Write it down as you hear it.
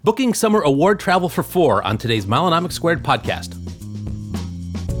Booking summer award travel for 4 on today's Milenomics² podcast.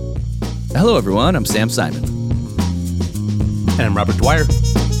 Hello, everyone. I'm Sam Simon. And I'm Robert Dwyer.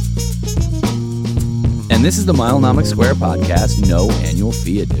 And this is the Milenomics² podcast, no annual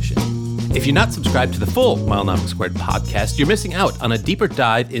fee edition. If you're not subscribed to the full Milenomics² podcast, you're missing out on a deeper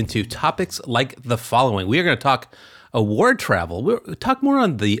dive into topics like the following. We are going to talk award travel. We'll talk more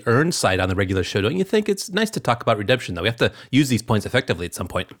on the earn side on the regular show. Don't you think? It's nice to talk about redemption, though. We have to use these points effectively at some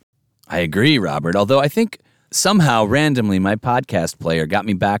point. I agree, Robert. Although I think somehow, randomly, my podcast player got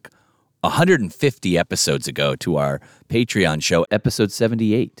me back 150 episodes ago to our Patreon show, episode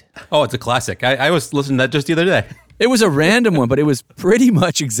 78. Oh, it's a classic. I was listening to that just the other day. It was a random one, but it was pretty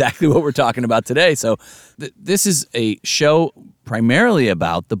much exactly what we're talking about today. So this is a show primarily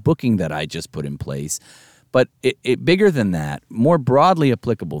about the booking that I just put in place. But it bigger than that, more broadly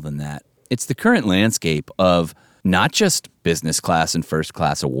applicable than that, it's the current landscape of not just business class and first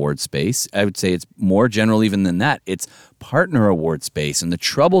class award space. I would say it's more general even than that. It's partner award space and the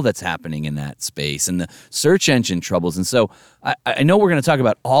trouble that's happening in that space and the search engine troubles. And so I know we're going to talk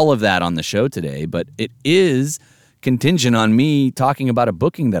about all of that on the show today, but it is contingent on me talking about a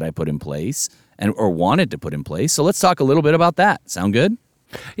booking that I put in place or wanted to put in place. So let's talk a little bit about that. Sound good?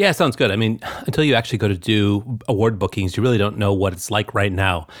 Yeah, sounds good. I mean, until you actually go to do award bookings, you really don't know what it's like right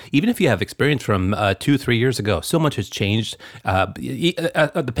now. Even if you have experience from 2-3 years ago, so much has changed.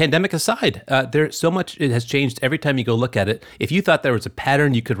 The pandemic aside, so much it has changed every time you go look at it. If you thought there was a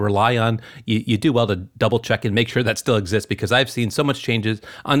pattern you could rely on, you do well to double check and make sure that still exists, because I've seen so much changes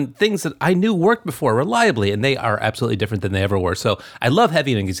on things that I knew worked before reliably, and they are absolutely different than they ever were. So I love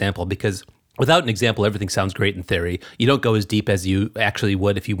having an example, because without an example, everything sounds great in theory. You don't go as deep as you actually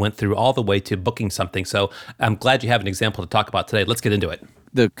would if you went through all the way to booking something. So I'm glad you have an example to talk about today. Let's get into it.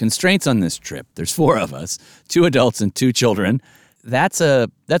 The constraints on this trip, there's 4 of us, 2 adults and 2 children. That's a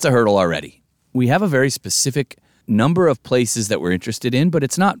hurdle already. We have a very specific number of places that we're interested in, but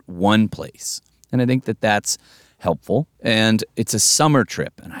it's not one place. And I think that that's helpful. And it's a summer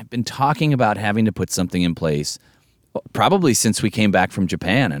trip. And I've been talking about having to put something in place probably since we came back from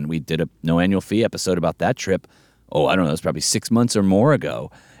Japan, and we did a no annual fee episode about that trip. Oh, I don't know, it was probably 6 months or more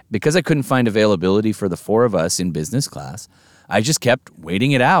ago. Because I couldn't find availability for the 4 of us in business class, I just kept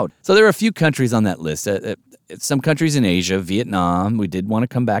waiting it out. So there are a few countries on that list. Some countries in Asia, Vietnam. We did want to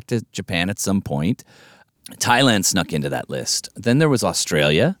come back to Japan at some point. Thailand snuck into that list. Then there was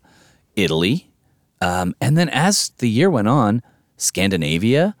Australia, Italy, and then as the year went on,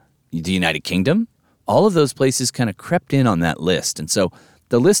 Scandinavia, the United Kingdom. All of those places kind of crept in on that list. And so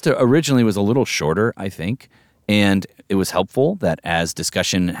the list originally was a little shorter, I think, and it was helpful that as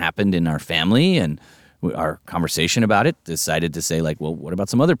discussion happened in our family and our conversation about it, decided to say, like, well, what about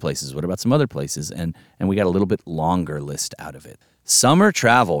some other places? What about some other places? And we got a little bit longer list out of it. Summer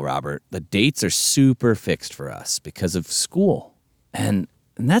travel, Robert, the dates are super fixed for us because of school. And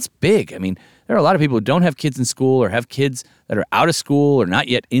that's big. I mean, there are a lot of people who don't have kids in school or have kids that are out of school or not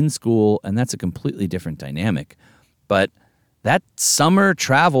yet in school, and that's a completely different dynamic. But that summer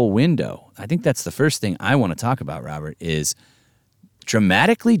travel window, I think that's the first thing I want to talk about, Robert, is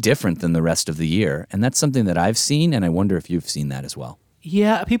dramatically different than the rest of the year. And that's something that I've seen, and I wonder if you've seen that as well.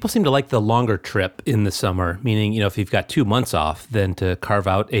 Yeah, people seem to like the longer trip in the summer, meaning, if you've got 2 months off, then to carve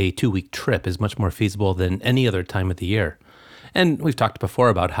out a 2-week trip is much more feasible than any other time of the year. And we've talked before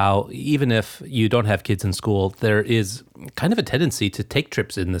about how even if you don't have kids in school, there is kind of a tendency to take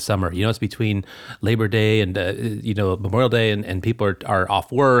trips in the summer. It's between Labor Day and, Memorial Day, and people are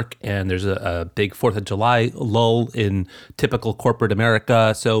off work, and there's a big 4th of July lull in typical corporate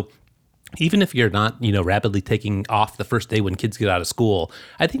America. So even if you're not, rapidly taking off the first day when kids get out of school,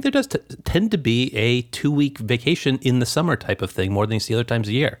 I think there does tend to be a 2-week vacation in the summer type of thing more than you see other times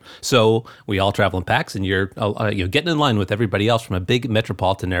a year. So we all travel in packs, and you're getting in line with everybody else from a big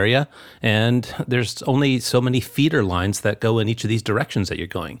metropolitan area, and there's only so many feeder lines that go in each of these directions that you're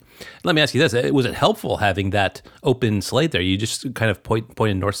going. Let me ask you this. Was it helpful having that open slate there? You just kind of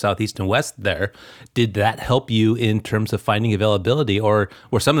pointed north, south, east, and west there. Did that help you in terms of finding availability, or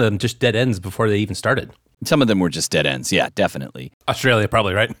were some of them just dead ends before they even started? Some of them were just dead ends. Yeah, definitely. Australia,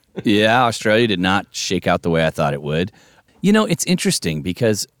 probably, right? Yeah, Australia did not shake out the way I thought it would. It's interesting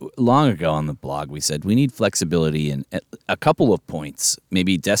because long ago on the blog, we said we need flexibility in a couple of points,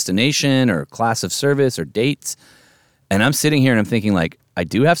 maybe destination or class of service or dates. And I'm sitting here and I'm thinking, like, I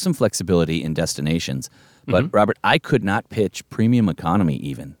do have some flexibility in destinations, but Robert, I could not pitch premium economy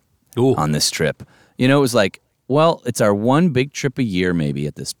even on this trip. It was like, well, it's our one big trip a year maybe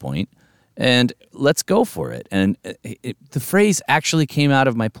at this point, and let's go for it. And the phrase actually came out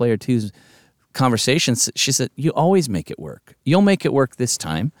of my player two's conversations, she said, you always make it work. You'll make it work this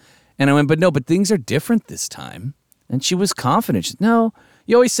time. And I went, but things are different this time. And she was confident. She said, no,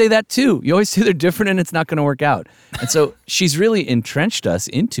 you always say that too. You always say they're different and it's not going to work out. And so she's really entrenched us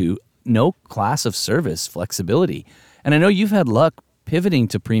into no class of service flexibility. And I know you've had luck pivoting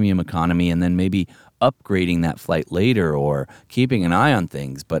to premium economy and then maybe upgrading that flight later or keeping an eye on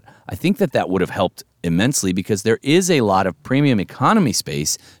things. But I think that would have helped immensely because there is a lot of premium economy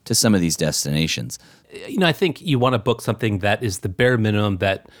space to some of these destinations. I think you want to book something that is the bare minimum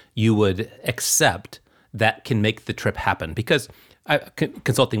that you would accept that can make the trip happen. Because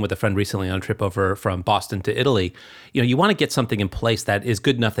consulting with a friend recently on a trip over from Boston to Italy, you want to get something in place that is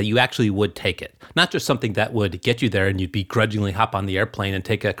good enough that you actually would take it. Not just something that would get you there and you'd begrudgingly hop on the airplane and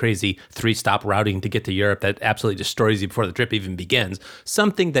take a crazy 3-stop routing to get to Europe that absolutely destroys you before the trip even begins.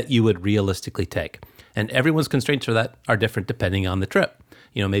 Something that you would realistically take. And everyone's constraints for that are different depending on the trip.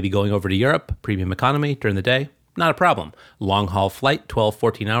 Maybe going over to Europe, premium economy during the day, not a problem. Long haul flight, 12,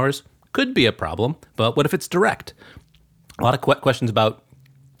 14 hours, could be a problem. But what if it's direct? A lot of questions about,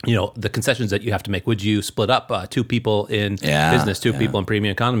 the concessions that you have to make. Would you split up 2 people in business, 2 people in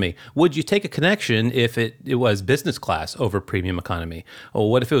premium economy? Would you take a connection if it was business class over premium economy? Or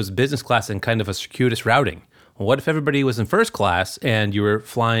what if it was business class and kind of a circuitous routing? What if everybody was in first class and you were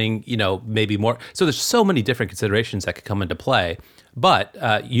flying, maybe more? So there's so many different considerations that could come into play. But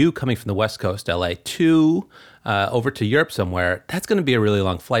you coming from the West Coast, LA, to over to Europe somewhere, that's going to be a really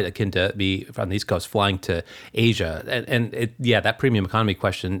long flight, akin to be from the East Coast flying to Asia. And that premium economy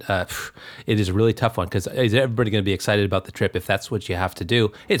question, it is a really tough one because is everybody going to be excited about the trip if that's what you have to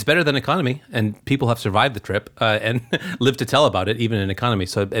do? It's better than economy, and people have survived the trip and live to tell about it, even in economy.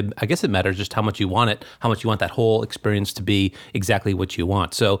 So I guess it matters just how much you want it, how much you want that whole experience to be exactly what you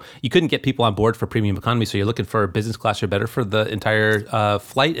want. So you couldn't get people on board for premium economy, so you're looking for business class or better for the entire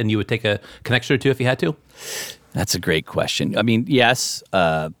flight, and you would take a connection or 2 if you had to? That's a great question. I mean, yes,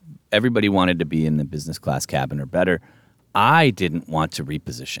 everybody wanted to be in the business class cabin or better. I didn't want to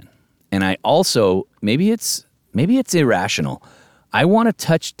reposition. And I also, maybe it's irrational. I want to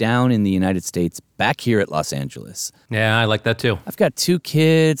touch down in the United States back here at Los Angeles. Yeah, I like that too. I've got 2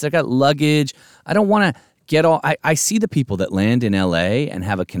 kids. I've got luggage. I don't want to get all... I see the people that land in LA and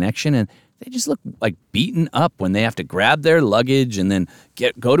have a connection, and they just look like beaten up when they have to grab their luggage and then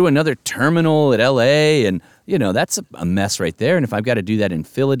go to another terminal at LA. And, that's a mess right there. And if I've got to do that in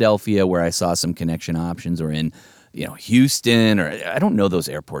Philadelphia, where I saw some connection options, or in, Houston, or I don't know those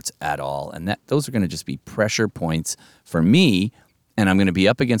airports at all. And those are going to just be pressure points for me. And I'm going to be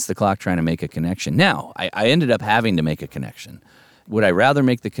up against the clock trying to make a connection. Now, I ended up having to make a connection. Would I rather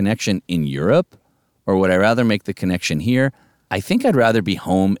make the connection in Europe, or would I rather make the connection here? I think I'd rather be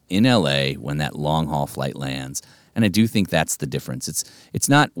home in LA when that long-haul flight lands, and I do think that's the difference. It's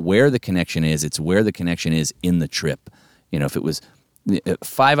not where the connection is, it's where the connection is in the trip. If it was a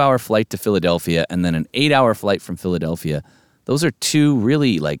 5-hour flight to Philadelphia and then an 8-hour flight from Philadelphia, those are 2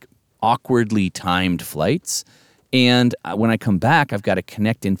 really, awkwardly timed flights, and when I come back, I've got to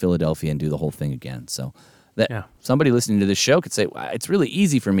connect in Philadelphia and do the whole thing again. So somebody listening to this show could say, it's really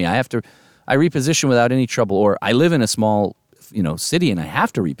easy for me. I reposition without any trouble, or I live in a small city and I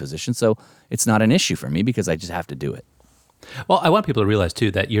have to reposition, so it's not an issue for me because I just have to do it. Well, I want people to realize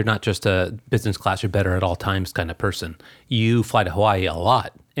too that you're not just a business class or better at all times kind of person. You fly to Hawaii a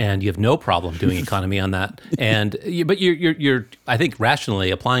lot, and you have no problem doing economy on that. But you're I think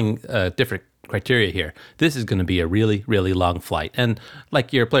rationally applying different criteria here. This is going to be a really, really long flight. And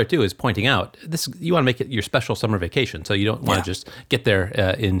like your player 2 is pointing out, you want to make it your special summer vacation. So you don't want to just get there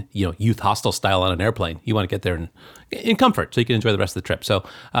in youth hostel style on an airplane. You want to get there in comfort so you can enjoy the rest of the trip. So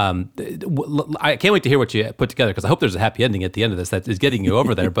I can't wait to hear what you put together, because I hope there's a happy ending at the end of this that is getting you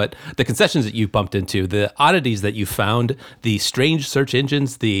over there. But the concessions that you bumped into, the oddities that you found, the strange search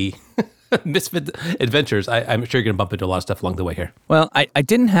engines, the misfit adventures, I'm sure you're going to bump into a lot of stuff along the way here. Well, I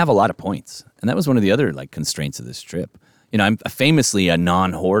didn't have a lot of points, and that was one of the other constraints of this trip. I'm famously a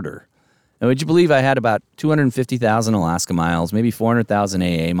non-hoarder. Now, would you believe I had about 250,000 Alaska miles, maybe 400,000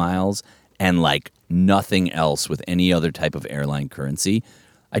 AA miles, and nothing else with any other type of airline currency?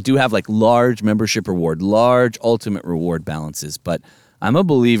 I do have large membership reward, large ultimate reward balances, but I'm a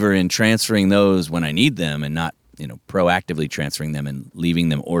believer in transferring those when I need them and not proactively transferring them and leaving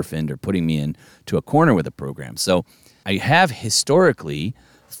them orphaned or putting me into a corner with a program. So I have historically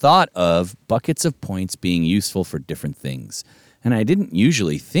thought of buckets of points being useful for different things. And I didn't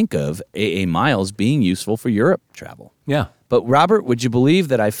usually think of AA miles being useful for Europe travel. Yeah. But Robert, would you believe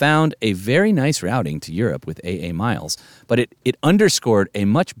that I found a very nice routing to Europe with AA miles, but it underscored a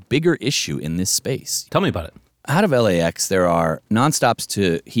much bigger issue in this space. Tell me about it. out of LAX, there are nonstops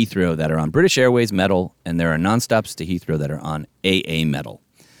to Heathrow that are on British Airways metal, and there are nonstops to Heathrow that are on AA metal.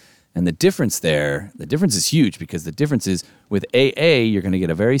 And the difference is huge, because the difference is with AA, you're going to get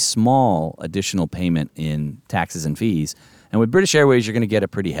a very small additional payment in taxes and fees. And with British Airways, you're going to get a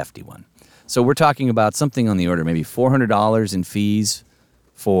pretty hefty one. So we're talking about something on the order, maybe $400 in fees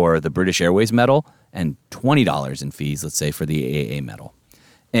for the British Airways metal and $20 in fees, let's say, for the AA metal.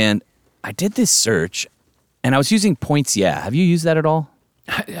 And I did this search, and I was using Points Yeah. Have you used that at all?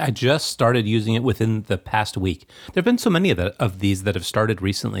 I just started using it within the past week. There have been so many of these that have started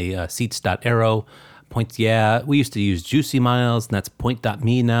recently. Seats.aero, Points Yeah. We used to use Juicy Miles, and that's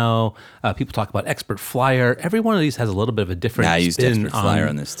Point.me now. People talk about Expert Flyer. Every one of these has a little bit of a different I used spin Expert Flyer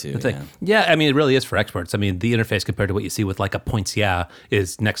on this too. I mean, it really is for experts. I mean, the interface compared to what you see with like a Points Yeah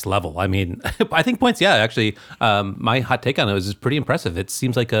is next level. I mean, I think Points Yeah, actually, my hot take on it is pretty impressive. It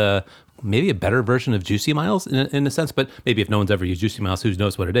seems like maybe a better version of Juicy Miles in a sense, but maybe if no one's ever used Juicy Miles, who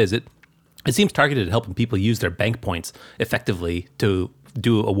knows what it is. It seems targeted at helping people use their bank points effectively to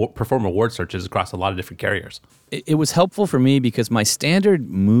perform award searches across a lot of different carriers. It was helpful for me because my standard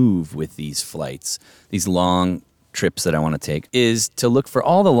move with these flights, these long trips that I want to take, is to look for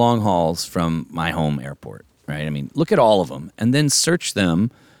all the long hauls from my home airport, right? I mean, look at all of them and then search them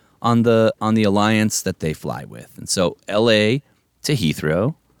on the alliance that they fly with. And so LA to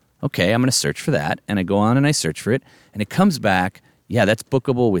Heathrow, okay, I'm going to search for that. And I go on and I search for it. And it comes back, yeah, that's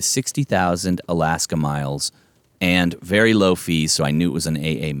bookable with 60,000 Alaska miles and very low fees. So I knew it was an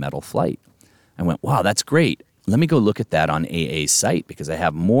AA metal flight. I went, wow, that's great. Let me go look at that on AA's site, because I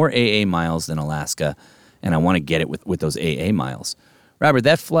have more AA miles than Alaska, and I want to get it with those AA miles. Robert,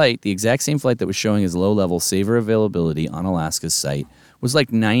 that flight, the exact same flight that was showing as low-level saver availability on Alaska's site, was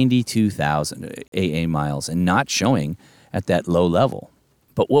like 92,000 AA miles and not showing at that low level.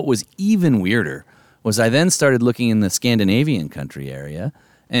 But what was even weirder was I then started looking in the Scandinavian country area,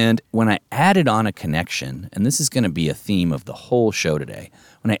 and when I added on a connection, and this is going to be a theme of the whole show today,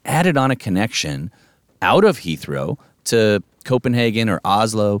 when I added on a connection out of Heathrow to Copenhagen or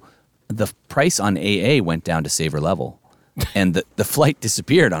Oslo, the price on AA went down to saver level, and the flight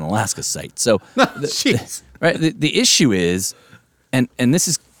disappeared on Alaska's site. So the issue is, and this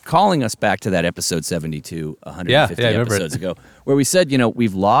is calling us back to that episode 72, 150 episodes ago, where we said,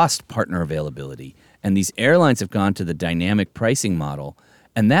 we've lost partner availability, and these airlines have gone to the dynamic pricing model,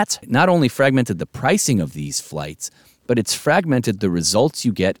 and that's not only fragmented the pricing of these flights, but it's fragmented the results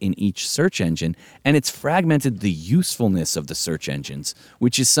you get in each search engine, and it's fragmented the usefulness of the search engines,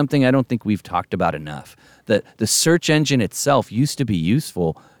 which is something I don't think we've talked about enough. The search engine itself used to be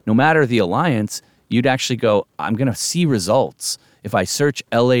useful. No matter the alliance, you'd actually go, I'm going to see results. If I search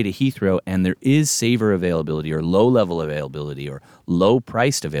LA to Heathrow and there is saver availability or low-level availability or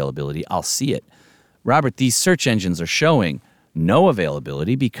low-priced availability, I'll see it. Robert, these search engines are showing no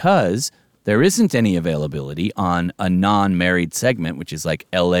availability because there isn't any availability on a non-married segment, which is like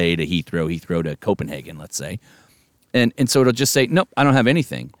LA to Heathrow, Heathrow to Copenhagen, let's say. And so it'll just say, nope, I don't have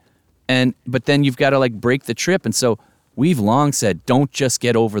anything. But then you've got to break the trip. And so we've long said, don't just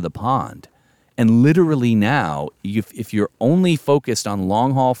get over the pond. And literally now, if you're only focused on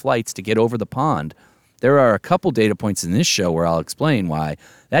long-haul flights to get over the pond, there are a couple data points in this show where I'll explain why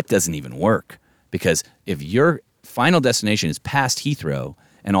that doesn't even work. Because if your final destination is past Heathrow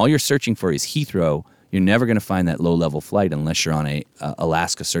and all you're searching for is Heathrow, you're never going to find that low-level flight unless you're on a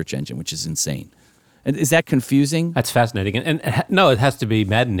Alaska search engine, which is insane. And is that confusing? That's fascinating. And no, it has to be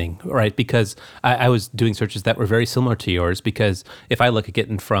maddening, right? Because I was doing searches that were very similar to yours, because if I look at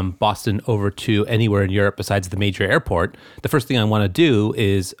getting from Boston over to anywhere in Europe besides the major airport, the first thing I want to do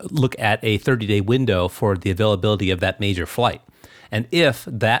is look at a 30-day window for the availability of that major flight. And if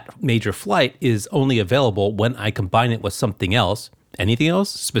that major flight is only available when I combine it with something else, anything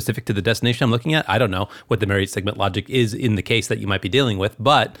else specific to the destination I'm looking at, I don't know what the married segment logic is in the case that you might be dealing with.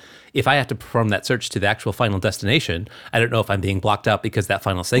 But if I have to perform that search to the actual final destination, I don't know if I'm being blocked out because that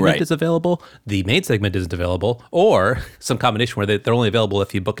final segment is available, the main segment isn't available, or some combination where they're only available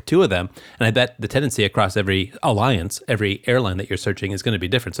if you book two of them. And I bet the tendency across every alliance, every airline that you're searching is going to be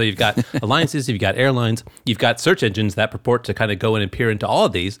different. So you've got alliances, you've got airlines, you've got search engines that purport to kind of go in and peer into all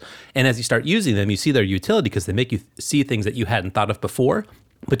of these. And as you start using them, you see their utility because they make you see things that you hadn't thought of before.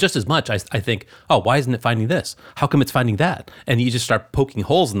 But just as much, I think, why isn't it finding this? How come it's finding that? And you just start poking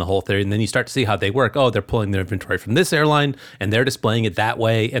holes in the whole theory, and then you start to see how they work. Oh, they're pulling their inventory from this airline, and they're displaying it that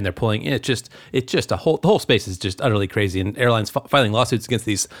way, and they're pulling it. The whole space is just utterly crazy. And airlines filing lawsuits against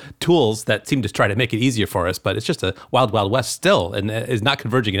these tools that seem to try to make it easier for us, but it's just a wild, wild west still, and is not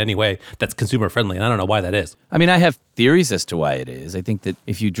converging in any way that's consumer friendly. And I don't know why that is. I mean, I have theories as to why it is. I think that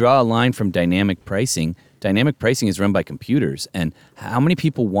if you draw a line from dynamic pricing, dynamic pricing is run by computers. And how many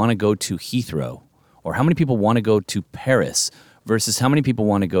people want to go to Heathrow, or how many people want to go to Paris versus how many people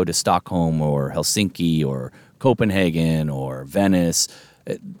want to go to Stockholm or Helsinki or Copenhagen or Venice?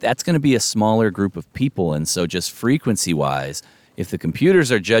 That's going to be a smaller group of people. And so just frequency-wise, if the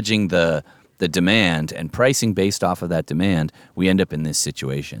computers are judging the demand and pricing based off of that demand, we end up in this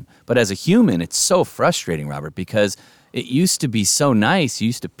situation. But as a human, it's so frustrating, Robert, because it used to be so nice. You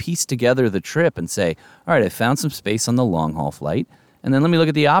used to piece together the trip and say, all right, I found some space on the long-haul flight, and then let me look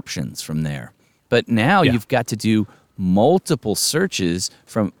at the options from there. But now you've got to do multiple searches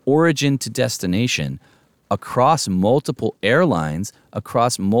from origin to destination across multiple airlines,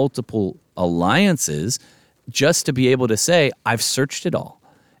 across multiple alliances, just to be able to say, I've searched it all.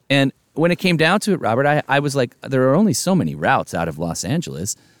 And when it came down to it, Robert, I was like, there are only so many routes out of Los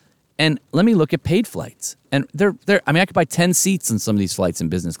Angeles, and let me look at paid flights. And I could buy 10 seats in some of these flights in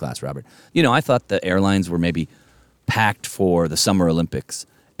business class, Robert. I thought the airlines were maybe packed for the Summer Olympics,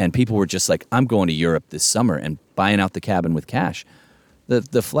 and people were just like, I'm going to Europe this summer and buying out the cabin with cash.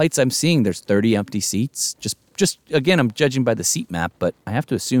 The flights I'm seeing, there's 30 empty seats. Just again, I'm judging by the seat map, but I have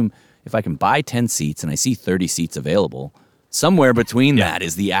to assume if I can buy 10 seats and I see 30 seats available, somewhere between that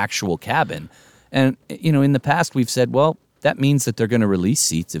is the actual cabin. And, in the past we've said, well, that means that they're going to release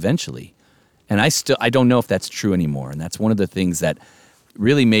seats eventually. And I don't know if that's true anymore. And that's one of the things that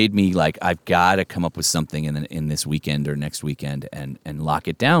really made me like, I've got to come up with something in this weekend or next weekend and lock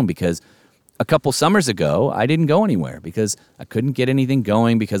it down, because a couple summers ago, I didn't go anywhere because I couldn't get anything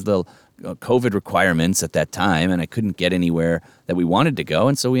going because the COVID requirements at that time, and I couldn't get anywhere that we wanted to go.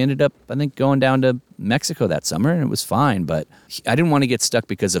 And so we ended up, I think, going down to Mexico that summer, and it was fine. But I didn't want to get stuck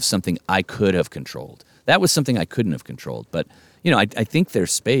because of something I could have controlled. That was something I couldn't have controlled. But, I think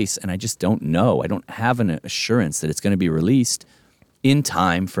there's space, and I just don't know. I don't have an assurance that it's going to be released in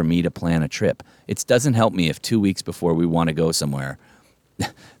time for me to plan a trip. It doesn't help me if 2 weeks before we want to go somewhere,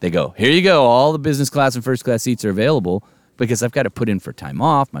 they go, here you go, all the business class and first class seats are available, because I've got to put in for time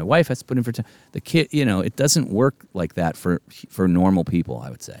off. My wife has to put in for time. The kid, it doesn't work like that for normal people, I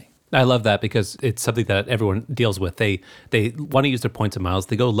would say. I love that because it's something that everyone deals with. They want to use their points and miles.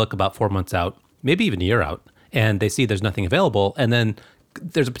 They go look about 4 months out, maybe even a year out, and they see there's nothing available. And then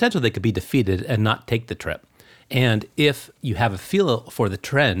there's a potential they could be defeated and not take the trip. And if you have a feel for the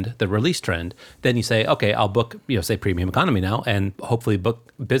trend, the release trend, then you say, okay, I'll book, say premium economy now, and hopefully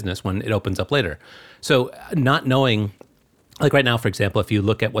book business when it opens up later. So not knowing, like right now, for example, if you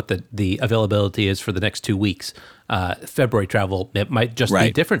look at what the availability is for the next 2 weeks, February travel, it might just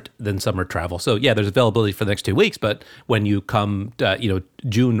be different than summer travel. So yeah, there's availability for the next 2 weeks, but when you come,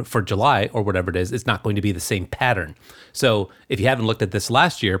 June for July or whatever it is, it's not going to be the same pattern. So if you haven't looked at this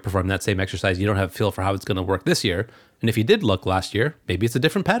last year, perform that same exercise, you don't have a feel for how it's going to work this year. And if you did look last year, maybe it's a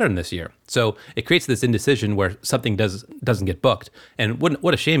different pattern this year. So it creates this indecision where something doesn't get booked. And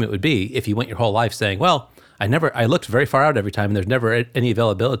what a shame it would be if you went your whole life saying, well, I looked very far out every time and there's never any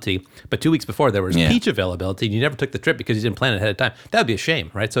availability. But 2 weeks before there was peach availability and you never took the trip because you didn't plan it ahead of time. That would be a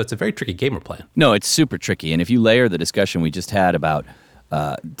shame, right? So it's a very tricky game we're playing. No, it's super tricky. And if you layer the discussion we just had about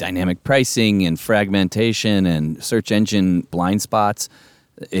dynamic pricing and fragmentation and search engine blind spots,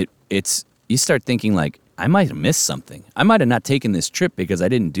 you start thinking like, I might have missed something. I might have not taken this trip because I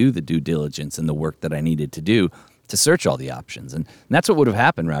didn't do the due diligence and the work that I needed to do to search all the options. And that's what would have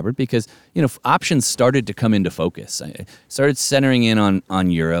happened, Robert, because, options started to come into focus. I started centering in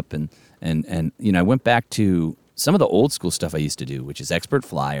on Europe and I went back to some of the old school stuff I used to do, which is Expert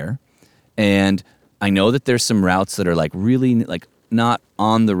Flyer. And I know that there's some routes that are like really like not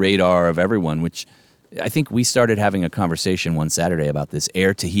on the radar of everyone, which I think we started having a conversation one Saturday about this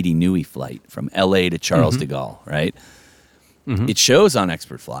Air Tahiti Nui flight from LA to Charles de Gaulle, right? Mm-hmm. It shows on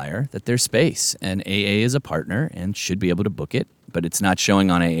Expert Flyer that there's space, and AA is a partner and should be able to book it, but it's not showing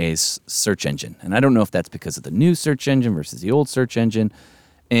on AA's search engine. And I don't know if that's because of the new search engine versus the old search engine.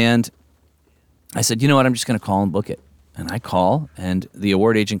 And I said, you know what, I'm just going to call and book it. And I call, and the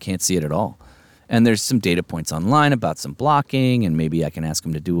award agent can't see it at all. And there's some data points online about some blocking, and maybe I can ask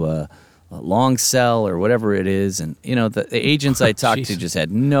them to do a long sell or whatever it is. And, the agents I talked to just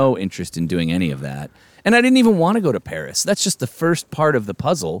had no interest in doing any of that. And I didn't even want to go to Paris. That's just the first part of the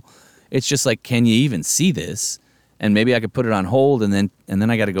puzzle. It's just like, can you even see this? And maybe I could put it on hold, and then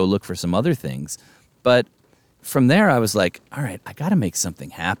I got to go look for some other things. But from there, I was like, all right, I got to make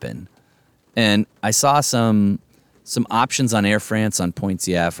something happen. And I saw some options on Air France on points,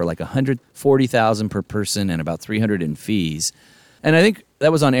 for like $140,000 per person and about $300 in fees. And I think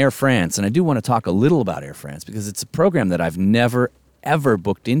that was on Air France. And I do want to talk a little about Air France because it's a program that I've never, ever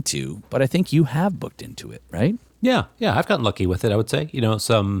booked into, but I think you have booked into it, right? Yeah, I've gotten lucky with it, I would say.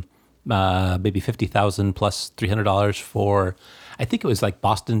 Some maybe 50,000 plus $300 for, I think it was like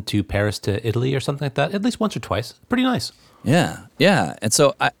Boston to Paris to Italy or something like that, at least once or twice. Pretty nice. Yeah, yeah. And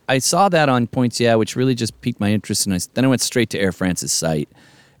so I saw that on Points Yeah, which really just piqued my interest. And then I went straight to Air France's site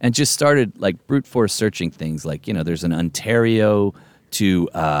and just started like brute force searching things like, there's an Ontario to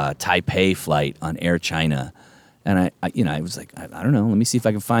Taipei flight on Air China. And I was like, I don't know, let me see if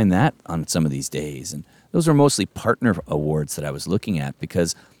I can find that on some of these days. And those were mostly partner awards that I was looking at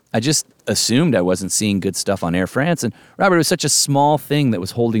because I just assumed I wasn't seeing good stuff on Air France. And Robert, it was such a small thing that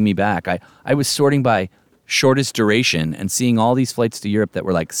was holding me back. I was sorting by shortest duration and seeing all these flights to Europe that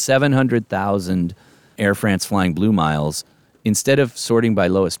were like 700,000 Air France Flying Blue miles instead of sorting by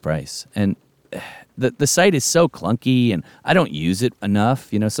lowest price. And the site is so clunky and I don't use it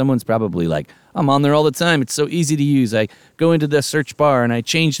enough. Someone's probably like, I'm on there all the time. It's so easy to use. I go into the search bar and I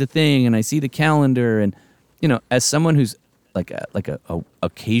change the thing and I see the calendar. And, as someone who's like a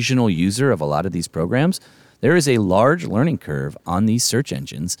occasional user of a lot of these programs, there is a large learning curve on these search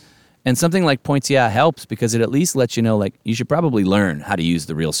engines. And something like Points Yeah helps because it at least lets you know, like, you should probably learn how to use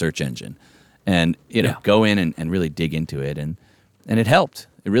the real search engine and, go in and really dig into it. And it helped.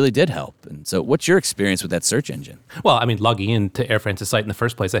 It really did help. And so what's your experience with that search engine? Well, I mean, logging into Air France's site in the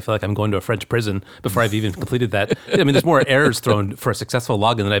first place, I feel like I'm going to a French prison before I've even completed that. I mean, there's more errors thrown for a successful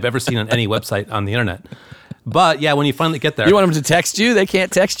login than I've ever seen on any website on the internet. But yeah, when you finally get there... You want them to text you? They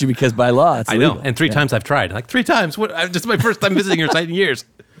can't text you because by law it's illegal. I know, and 3 times I've tried. Like 3 times? This is my first time visiting your site in years.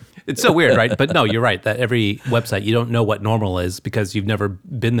 It's so weird, right? But no, you're right, that every website, you don't know what normal is because you've never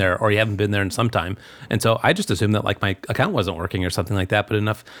been there or you haven't been there in some time. And so I just assumed that like my account wasn't working or something like that, but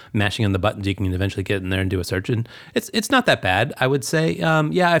enough mashing on the buttons, you can eventually get in there and do a search. And it's not that bad, I would say.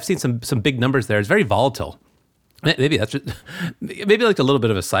 Yeah, I've seen some big numbers there. It's very volatile. Maybe that's just, maybe like a little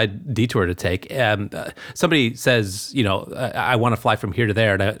bit of a side detour to take. Somebody says, I want to fly from here to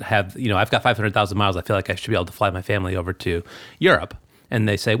there, and I have, I've got 500,000 miles. I feel like I should be able to fly my family over to Europe. And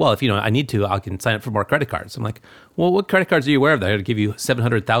they say, well, if I need to, I can sign up for more credit cards. I'm like, well, what credit cards are you aware of that? I got to give you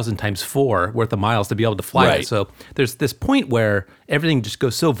 700,000 times 4 worth of miles to be able to fly right. it. So there's this point where everything just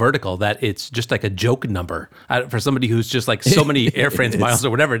goes so vertical that it's just like a joke number for somebody who's just like so many Air France miles or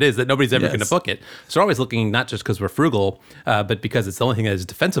whatever it is that nobody's ever going to book it. So we're always looking not just because we're frugal, but because it's the only thing that is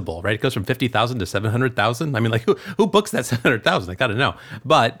defensible, right? It goes from 50,000 to 700,000. I mean, like who books that 700,000? I got to know.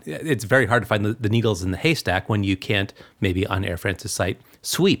 But it's very hard to find the needles in the haystack when you can't maybe on Air France's site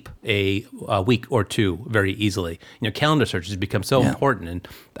sweep a week or two very easily. Calendar searches become so important,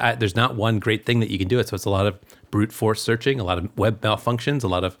 and there's not one great thing that you can do it. So it's a lot of brute force searching, a lot of web malfunctions, a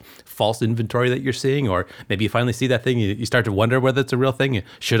lot of false inventory that you're seeing, or maybe you finally see that thing, you start to wonder whether it's a real thing.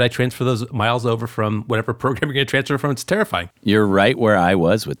 Should I transfer those miles over from whatever program you're going to transfer from? It's terrifying. You're right where I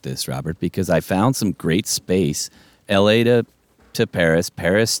was with this, Robert, because I found some great space, LA to Paris,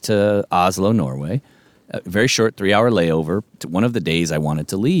 Paris to Oslo, Norway. A very short 3-hour layover to one of the days I wanted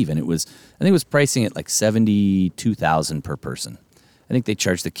to leave. And I think it was pricing at like $72,000 per person. I think they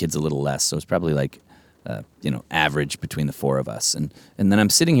charged the kids a little less. So it's probably like, average between the 4 of us. And then I'm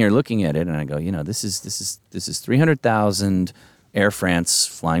sitting here looking at it and I go, this is 300,000 Air France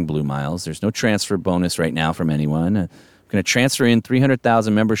Flying Blue miles. There's no transfer bonus right now from anyone. I'm going to transfer in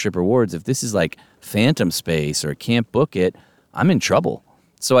 300,000 membership rewards. If this is like Phantom Space or can't book it, I'm in trouble.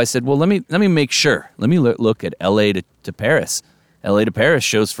 So I said, well, let me make sure. Let me look at LA to Paris. LA to Paris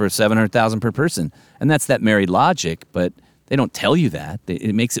shows for 700,000 per person. And that's that married logic, but they don't tell you that.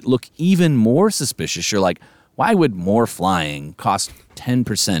 It makes it look even more suspicious. You're like, why would more flying cost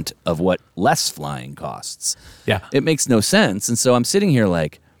 10% of what less flying costs? Yeah. It makes no sense. And so I'm sitting here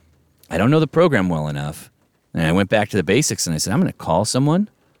like, I don't know the program well enough. And I went back to the basics and I said, I'm going to call someone.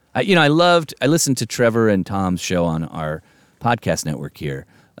 I listened to Trevor and Tom's show on our podcast network here,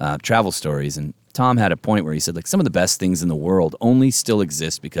 Travel Stories, and Tom had a point where he said, like, some of the best things in the world only still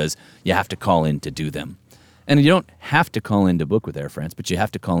exist because you have to call in to do them. And you don't have to call in to book with Air France, but you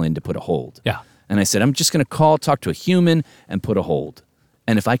have to call in to put a hold. Yeah. And I said, I'm just going to talk to a human and put a hold.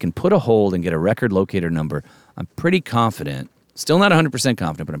 And if I can put a hold and get a record locator number, I'm pretty confident, still not 100%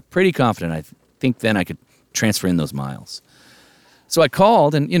 confident, but I'm pretty confident I think then I could transfer in those miles. So I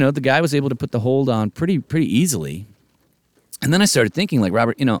called, and, the guy was able to put the hold on pretty easily. And then I started thinking, like,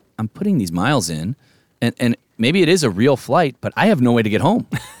 Robert, I'm putting these miles in, and maybe it is a real flight, but I have no way to get home.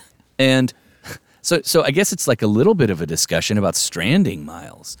 And so I guess it's like a little bit of a discussion about stranding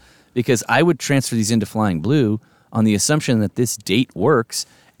miles, because I would transfer these into Flying Blue on the assumption that this date works,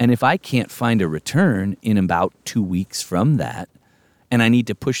 and if I can't find a return in about 2 weeks from that, and I need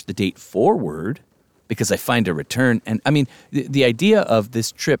to push the date forward because I find a return. And I mean, the idea of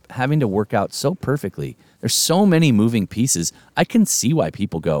this trip having to work out so perfectly, there's so many moving pieces. I can see why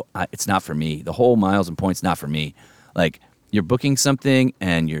people go, it's not for me. The whole miles and points, not for me. Like, you're booking something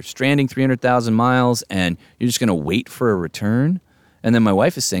and you're stranding 300,000 miles and you're just going to wait for a return. And then my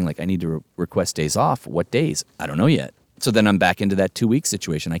wife is saying, like, I need to request days off. What days? I don't know yet. So then I'm back into that 2-week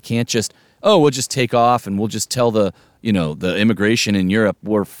situation. I can't just, we'll just take off and we'll just tell the immigration in Europe,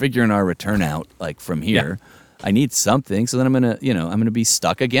 we're figuring our return out, like, from here. Yeah. I need something. So then I'm going to be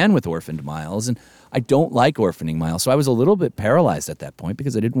stuck again with orphaned miles. And I don't like orphaning miles. So I was a little bit paralyzed at that point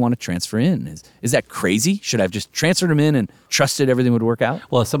because I didn't want to transfer in. Is that crazy? Should I have just transferred them in and trusted everything would work out?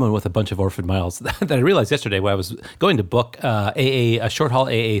 Well, as someone with a bunch of orphaned miles that I realized yesterday when I was going to book a short haul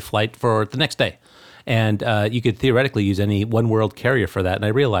AA flight for the next day. And you could theoretically use any one world carrier for that. And I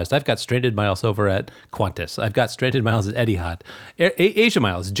realized I've got stranded miles over at Qantas. I've got stranded miles at Etihad, Asia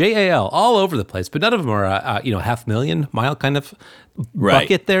Miles, JAL, all over the place. But none of them are, 500,000 mile kind of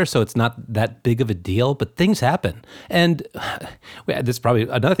bucket there. So it's not that big of a deal. But things happen. And this is probably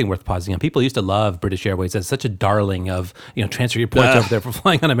another thing worth pausing on. People used to love British Airways as such a darling of, transfer your points over there for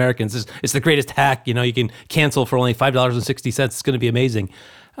flying on Americans. It's the greatest hack. You can cancel for only $5.60. It's going to be amazing.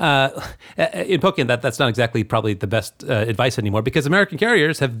 In booking that's not exactly probably the best advice anymore because American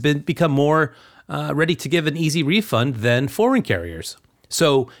carriers have become more ready to give an easy refund than foreign carriers.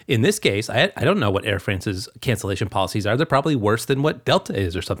 So in this case, I don't know what Air France's cancellation policies are. They're probably worse than what Delta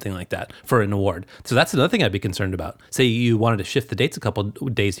is or something like that for an award. So that's another thing I'd be concerned about. Say you wanted to shift the dates a couple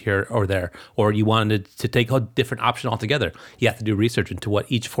days here or there, or you wanted to take a different option altogether. You have to do research into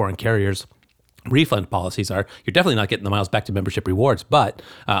what each foreign carrier's refund policies are. You're definitely not getting the miles back to membership rewards, but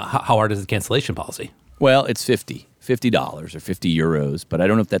how hard is the cancellation policy? Well, it's $50 or €50, but I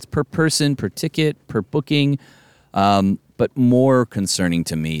don't know if that's per person, per ticket, per booking. But more concerning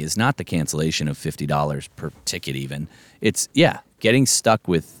to me is not the cancellation of $50 per ticket even. It's, getting stuck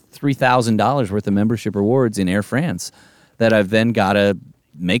with $3,000 worth of membership rewards in Air France that I've then got to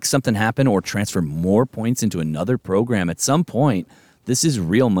make something happen or transfer more points into another program. At some point, this is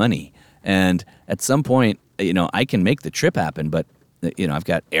real money. And at some point, I can make the trip happen, but, I've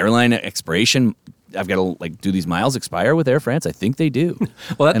got airline expiration. I've got to do these miles expire with Air France. I think they do.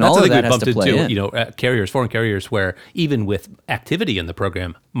 Well, and that's all something of that we has bumped to play into, in. Foreign carriers, where even with activity in the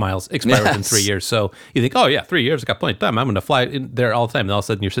program, miles expire within 3 years. So you think, 3 years, I got plenty of time. I'm going to fly in there all the time. And all of a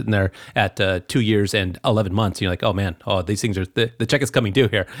sudden you're sitting there at 2 years and 11 months. And you're like, oh man, these things are, the check is coming due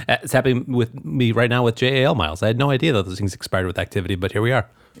here. It's happening with me right now with JAL miles. I had no idea that those things expired with activity, but here we are.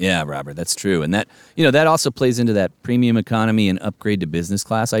 Yeah, Robert, that's true. And that, that also plays into that premium economy and upgrade to business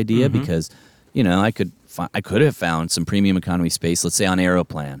class idea because, I could have found some premium economy space, let's say on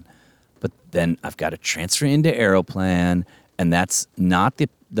Aeroplan, but then I've got to transfer into Aeroplan, and that's not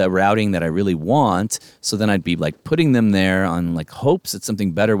the routing that I really want. So then I'd be putting them there on hopes that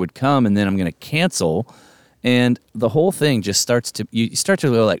something better would come, and then I'm going to cancel. And the whole thing just you start to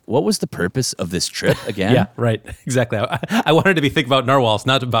go what was the purpose of this trip again? Yeah, right. Exactly. I wanted to be thinking about narwhals,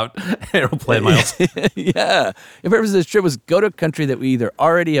 not about airplane miles. Yeah. The purpose of this trip was go to a country that we either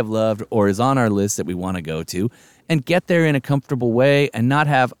already have loved or is on our list that we want to go to and get there in a comfortable way and not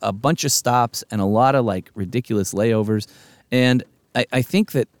have a bunch of stops and a lot of ridiculous layovers. And I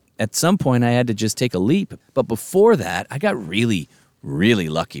think that at some point I had to just take a leap. But before that, I got really, really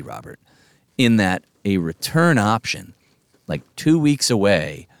lucky, Robert, in that a return option, 2 weeks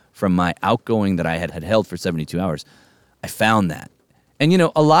away from my outgoing that I had held for 72 hours, I found that. And,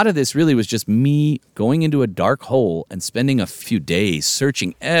 a lot of this really was just me going into a dark hole and spending a few days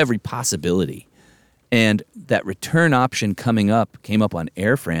searching every possibility. And that return option came up on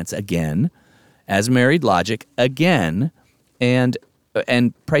Air France again, as married logic again, and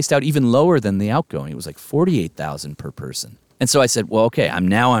priced out even lower than the outgoing. It was $48,000 per person. And so I said, well, okay,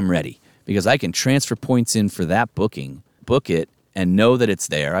 I'm ready. Because I can transfer points in for that booking, book it, and know that it's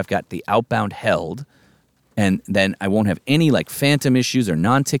there. I've got the outbound held, and then I won't have any phantom issues or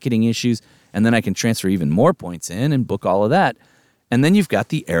non-ticketing issues, and then I can transfer even more points in and book all of that. And then you've got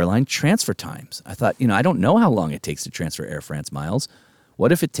the airline transfer times. I thought, I don't know how long it takes to transfer Air France miles.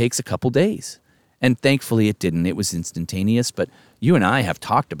 What if it takes a couple days? And thankfully it didn't. It was instantaneous, but you and I have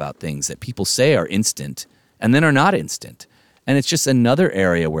talked about things that people say are instant and then are not instant. And it's just another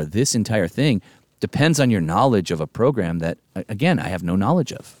area where this entire thing depends on your knowledge of a program that, again, I have no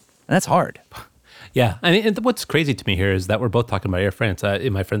knowledge of. And that's hard. Yeah. I mean, what's crazy to me here is that we're both talking about Air France.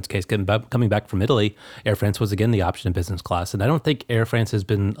 In my friend's case, coming back from Italy, Air France was, again, the option in business class. And I don't think Air France has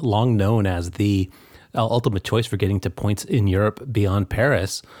been long known as the ultimate choice for getting to points in Europe beyond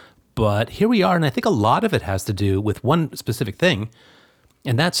Paris. But here we are. And I think a lot of it has to do with one specific thing.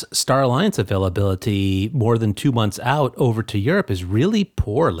 And that's Star Alliance availability more than 2 months out over to Europe is really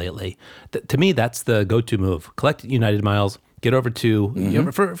poor lately. To me, that's the go-to move. Collect United miles, get over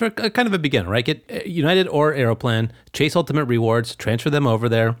to, for a kind of a beginner, right? Get United or Aeroplan, chase Ultimate Rewards, transfer them over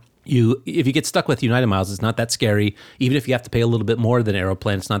there. If you get stuck with United miles, it's not that scary. Even if you have to pay a little bit more than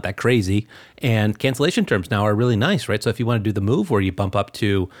Aeroplan, it's not that crazy. And cancellation terms now are really nice, right? So if you want to do the move where you bump up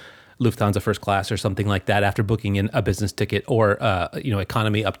to Lufthansa first class or something like that after booking in a business ticket or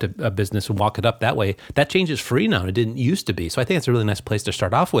economy up to a business and walk it up that way, that change is free now and it didn't used to be. So I think it's a really nice place to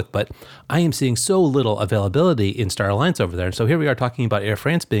start off with, but I am seeing so little availability in Star Alliance over there. And so here we are talking about Air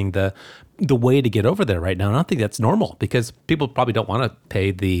France being the way to get over there right now. And I don't think that's normal because people probably don't want to pay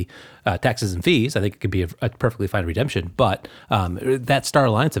the taxes and fees. I think it could be a perfectly fine redemption, but that Star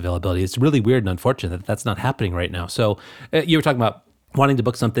Alliance availability, it's really weird and unfortunate that that's not happening right now. So you were talking about wanting to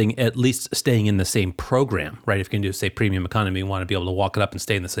book something, at least staying in the same program, right? If you can do, say, premium economy, you want to be able to walk it up and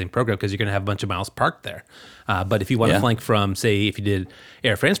stay in the same program because you're going to have a bunch of miles parked there. But if you want to flank from, say, if you did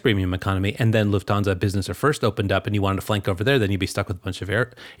Air France premium economy and then Lufthansa business or first opened up and you wanted to flank over there, then you'd be stuck with a bunch of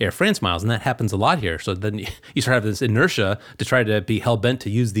Air France miles. And that happens a lot here. So then you start having this inertia to try to be hell-bent to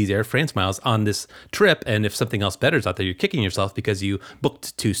use these Air France miles on this trip. And if something else better is out there, you're kicking yourself because you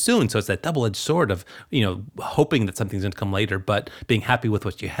booked too soon. So it's that double-edged sword of, hoping that something's going to come later, but being happy with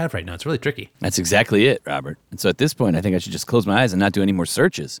what you have right now. It's really tricky. That's exactly it, Robert. And so at this point, I think I should just close my eyes and not do any more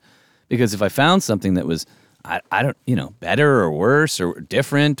searches. Because if I found something that was, I don't, better or worse or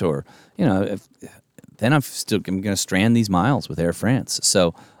different or, then I'm going to strand these miles with Air France.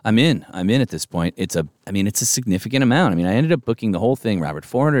 So I'm in at this point. It's a significant amount. I ended up booking the whole thing, Robert,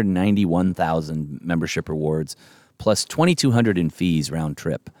 491,000 membership rewards plus 2,200 in fees round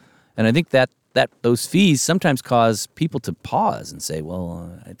trip. And I think that those fees sometimes cause people to pause and say,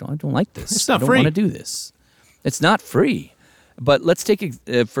 well, I don't like this. It's not I don't free. want to do this. It's not free. But let's take,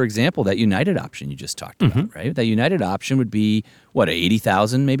 for example, that United option you just talked about, right? That United option would be, what,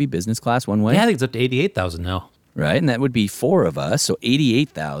 80,000 maybe business class one way? Yeah, I think it's up to 88,000 now. Right, and that would be 4 of us, so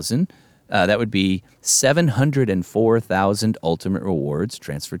 88,000. That would be 704,000 ultimate rewards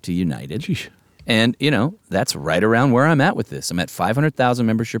transferred to United. Sheesh. And, that's right around where I'm at with this. I'm at 500,000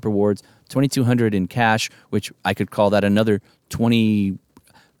 membership rewards, 2,200 in cash, which I could call that another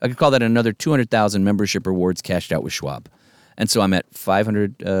 200,000 membership rewards cashed out with Schwab. And so I'm at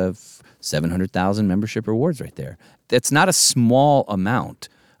 700,000 membership rewards right there. That's not a small amount.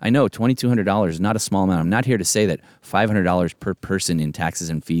 I know $2,200 is not a small amount. I'm not here to say that $500 per person in taxes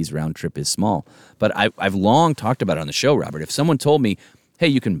and fees round trip is small. But I've long talked about it on the show, Robert. If someone told me, hey,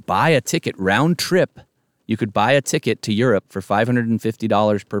 you can buy a ticket round trip, you could buy a ticket to Europe for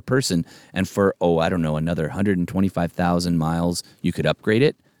 $550 per person, and for, another 125,000 miles, you could upgrade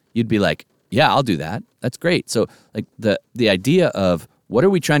it, you'd be like, yeah, I'll do that. That's great. So like the idea of what are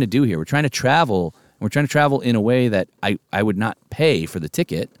we trying to do here? We're trying to travel. We're trying to travel in a way that I would not pay for the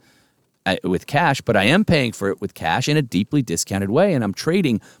ticket with cash, but I am paying for it with cash in a deeply discounted way. And I'm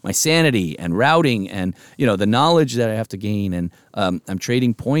trading my sanity and routing and, the knowledge that I have to gain. And I'm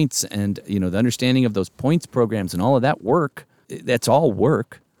trading points and, the understanding of those points programs and all of that work. That's all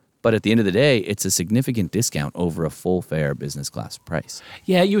work. But at the end of the day, it's a significant discount over a full fare business class price.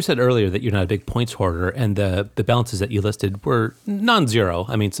 Yeah, you said earlier that you're not a big points hoarder, and the balances that you listed were non-zero.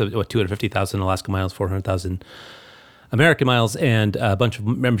 So 250,000 Alaska miles, 400,000 American miles, and a bunch of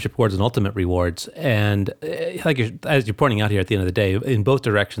membership rewards and ultimate rewards. And as you're pointing out here at the end of the day, in both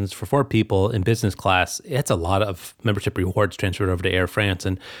directions, for 4 people in business class, it's a lot of membership rewards transferred over to Air France.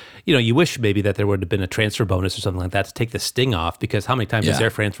 And, you wish maybe that there would have been a transfer bonus or something like that to take the sting off, because how many times does Air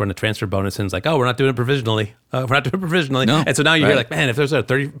France run a transfer bonus and it's like, oh, we're not doing it provisionally. No. And so now you're like, man, if there's a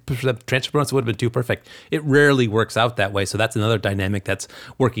 30% transfer bonus, it would have been too perfect. It rarely works out that way. So that's another dynamic that's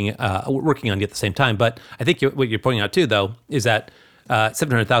working on you at the same time. But I think what you're pointing out too, though, is that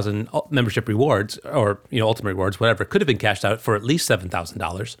 700,000 membership rewards or ultimate rewards, whatever, could have been cashed out for at least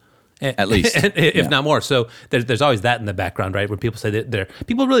 $7,000. At least, if not more. So there's always that in the background, right? Where people say that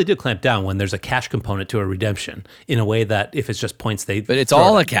people really do clamp down when there's a cash component to a redemption in a way that if it's just points, but it's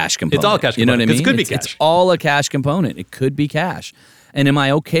all a cash component. It's all a cash component. You know what I mean? It could be cash. It's all a cash component. It could be cash. And am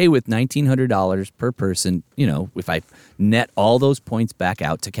I okay with $1,900 per person? If I net all those points back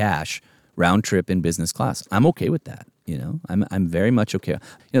out to cash round trip in business class, I'm okay with that. I'm very much okay.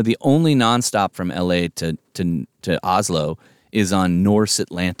 The only nonstop from LA to Oslo is on Norse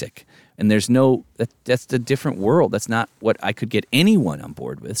Atlantic. And there's no, that's a different world. That's not what I could get anyone on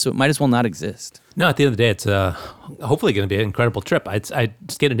board with. So it might as well not exist. No, at the end of the day, it's hopefully going to be an incredible trip.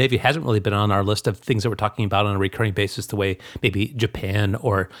 Scandinavia hasn't really been on our list of things that we're talking about on a recurring basis the way maybe Japan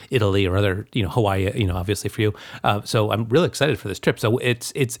or Italy or other, Hawaii, obviously for you. So I'm really excited for this trip. So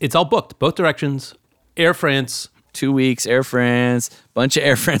it's all booked, both directions, Air France. 2 weeks, Air France, bunch of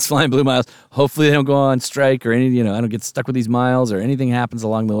Air France Flying Blue miles. Hopefully they don't go on strike or any, I don't get stuck with these miles or anything happens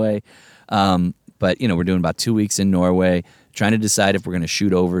along the way. But we're doing about 2 weeks in Norway, trying to decide if we're going to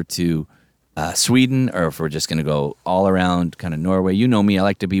shoot over to Sweden or if we're just going to go all around kind of Norway. You know me, I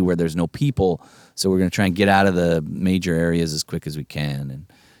like to be where there's no people. So we're going to try and get out of the major areas as quick as we can. And,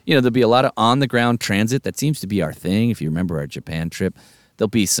 there'll be a lot of on-the-ground transit. That seems to be our thing. If you remember our Japan trip, there'll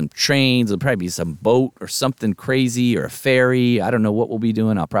be some trains. There'll probably be some boat or something crazy or a ferry. I don't know what we'll be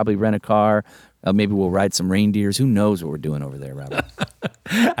doing. I'll probably rent a car. Maybe we'll ride some reindeers. Who knows what we're doing over there, Robert?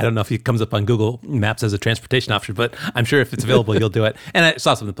 I don't know if it comes up on Google Maps as a transportation option, but I'm sure if it's available, you'll do it. And I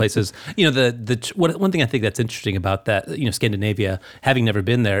saw some of the places. One thing I think that's interesting about that, Scandinavia, having never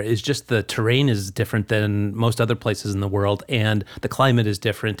been there, is just the terrain is different than most other places in the world, and the climate is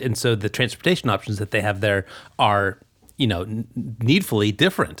different. And so the transportation options that they have there are needfully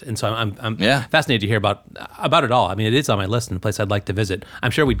different. And so I'm fascinated to hear about it all. I mean, it is on my list and a place I'd like to visit. I'm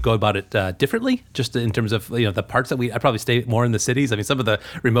sure we'd go about it differently, just in terms of, the parts that I'd probably stay more in the cities. I mean, some of the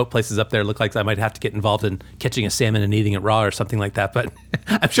remote places up there look like I might have to get involved in catching a salmon and eating it raw or something like that, but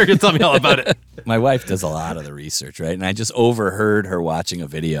I'm sure you'll tell me all about it. My wife does a lot of the research, right? And I just overheard her watching a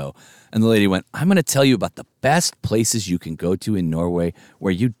video. And the lady went, I'm going to tell you about the best places you can go to in Norway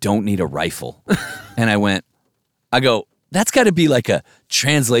where you don't need a rifle. And I go, that's got to be like a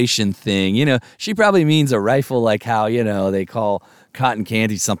translation thing. She probably means a rifle like how, they call cotton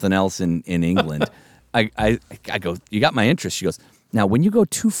candy something else in England. I go, you got my interest. She goes, now, when you go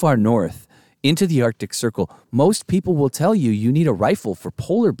too far north into the Arctic Circle, most people will tell you need a rifle for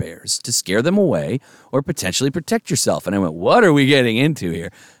polar bears to scare them away or potentially protect yourself. And I went, what are we getting into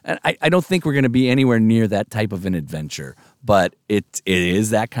here? And I don't think we're going to be anywhere near that type of an adventure. But it is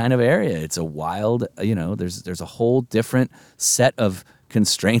that kind of area. It's a wild, there's a whole different set of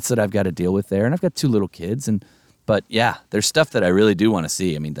constraints that I've got to deal with there. And I've got 2 little kids. But yeah, there's stuff that I really do want to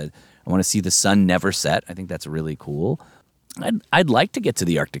see. I mean, I want to see the sun never set. I think that's really cool. I'd like to get to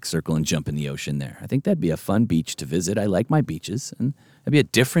the Arctic Circle and jump in the ocean there. I think that'd be a fun beach to visit. I like my beaches, and it'd be a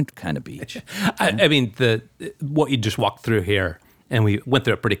different kind of beach. I mean, what you just walked through here, and we went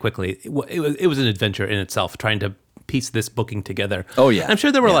through it pretty quickly. It was an adventure in itself, trying to piece this booking together. Oh, yeah. I'm sure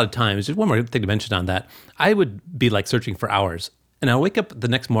there were a lot of times. Just one more thing to mention on that. I would be searching for hours. And I wake up the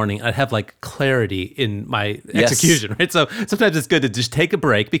next morning, I'd have clarity in my execution, right? So sometimes it's good to just take a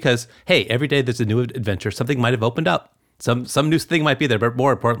break because, hey, every day there's a new adventure. Something might have opened up. Some new thing might be there, but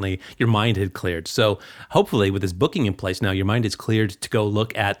more importantly, your mind had cleared. So hopefully with this booking in place now, your mind is cleared to go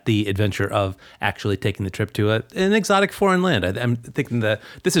look at the adventure of actually taking the trip to an exotic foreign land. I'm thinking that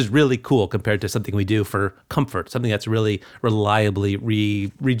this is really cool compared to something we do for comfort, something that's really reliably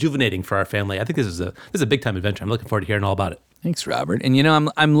rejuvenating for our family. I think this is a big time adventure. I'm looking forward to hearing all about it. Thanks, Robert. And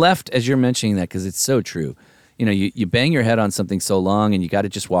I'm left as you're mentioning that because it's so true. You bang your head on something so long and you got to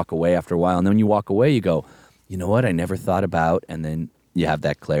just walk away after a while. And then when you walk away, you go, you know what, I never thought about, and then you have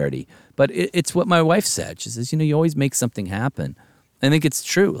that clarity. But it's what my wife said. She says, you always make something happen. I think it's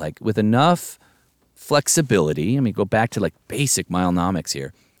true. With enough flexibility, go back to basic Milenomics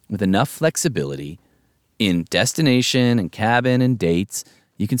here. With enough flexibility in destination and cabin and dates,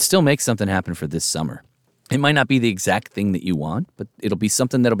 you can still make something happen for this summer. It might not be the exact thing that you want, but it'll be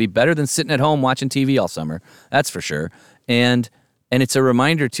something that'll be better than sitting at home watching TV all summer. That's for sure. And it's a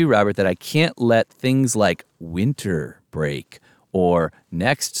reminder, too, Robert, that I can't let things like winter break or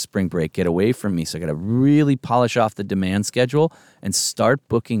next spring break get away from me. So I got to really polish off the demand schedule and start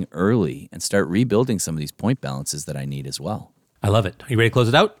booking early and start rebuilding some of these point balances that I need as well. I love it. Are you ready to close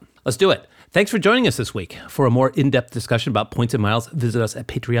it out? Let's do it. Thanks for joining us this week. For a more in-depth discussion about points and miles, visit us at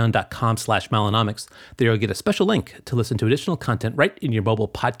patreon.com/Milenomics. There you'll get a special link to listen to additional content right in your mobile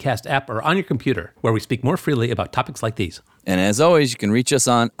podcast app or on your computer, where we speak more freely about topics like these. And as always, you can reach us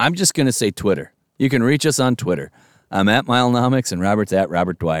on, I'm just going to say Twitter. You can reach us on Twitter. I'm at Milenomics and Robert's at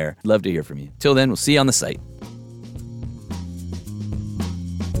Robert Dwyer. Love to hear from you. Till then, we'll see you on the site.